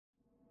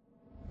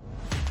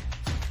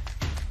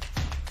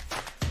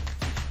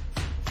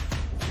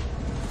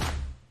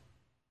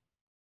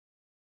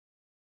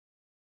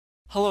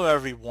Hello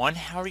everyone,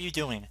 how are you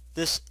doing?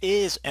 This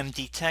is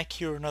MD Tech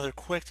here with another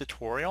quick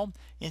tutorial.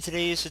 In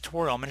today's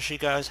tutorial, I'm going to show you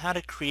guys how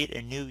to create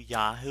a new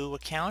Yahoo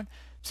account.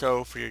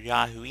 So for your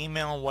Yahoo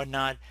email and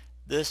whatnot,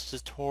 this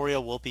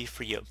tutorial will be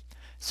for you.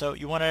 So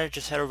you want to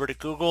just head over to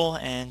Google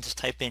and just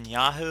type in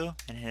Yahoo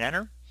and hit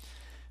enter.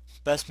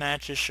 Best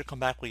matches should come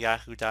back with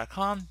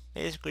yahoo.com.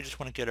 Basically just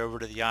want to get over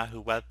to the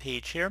Yahoo web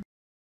page here.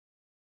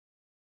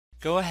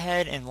 Go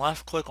ahead and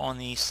left click on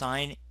the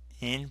sign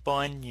in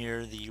button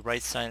near the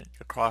right side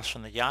across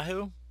from the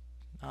Yahoo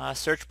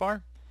search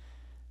bar.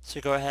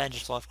 So go ahead and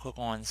just left click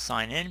on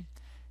sign in. At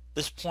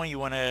this point you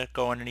want to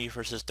go underneath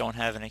where it says don't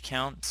have an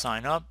account,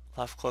 sign up,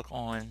 left click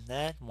on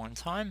that one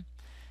time.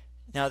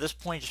 Now at this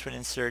point you just want to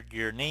insert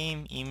your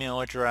name, email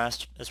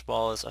address, as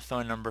well as a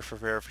phone number for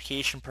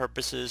verification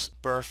purposes,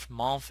 birth,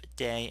 month,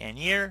 day, and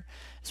year,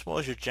 as well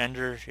as your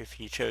gender.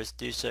 If you chose to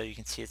do so, you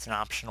can see it's an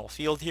optional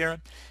field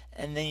here.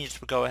 And then you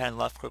just go ahead and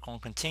left click on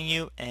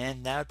continue,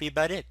 and that would be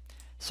about it.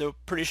 So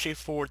pretty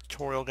straightforward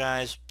tutorial,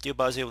 guys. Do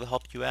hope I was able to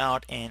help you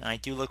out, and I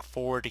do look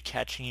forward to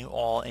catching you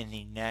all in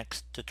the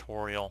next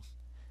tutorial.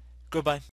 Goodbye.